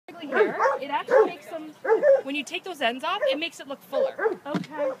curly hair, it actually makes them, when you take those ends off, it makes it look fuller.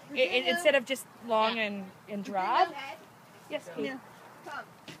 Okay. Instead of just long and drab. Yes, Kate. Yeah.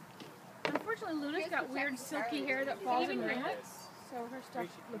 Unfortunately, Luna's got weird silky hair that falls in ringlets, so her stuff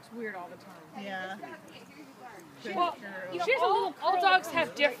looks weird all the time. Yeah. Well, she has all dogs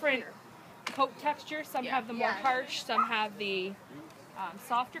have different coat textures. Some have the more harsh, some have the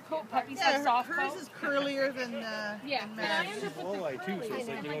softer coat. Puppies have soft hers coat. is curlier than Yeah, than but I Maddie's. end up with Walleye too, so it's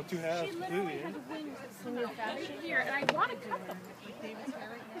like, you know, two halves. She literally has wings that seem like that here, and I want to cut them. David's hair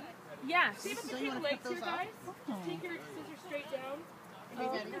right now. Yes. See if So I you can wanna take the cut legs those here, off? guys. Take your scissors straight down. And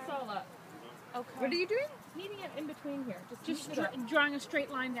open this all up. Okay. What are you doing? Kneading it in between here. Just neaten it up. drawing a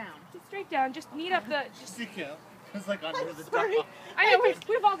straight line down. Just straight down. Just knead up the. Just, You can't. It's like under the Sorry. dog. I know,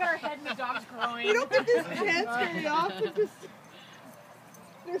 we've all got our head in the dog's groin. We don't get this chance very often.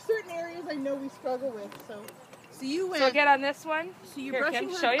 There's certain areas I know we struggle with. So you went. so get on this one. So you're Here, brushing Kim,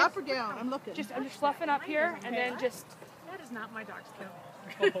 her show you. up or down? I'm looking. I'm just fluffing up here, and then just. That is not my dog's coat.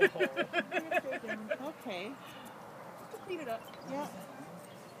 Okay. Just knead it up. Yeah.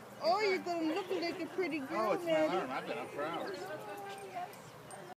 Oh, you're gonna look like a pretty girl, Oh, it's my Maddie. arm. I've been up for hours.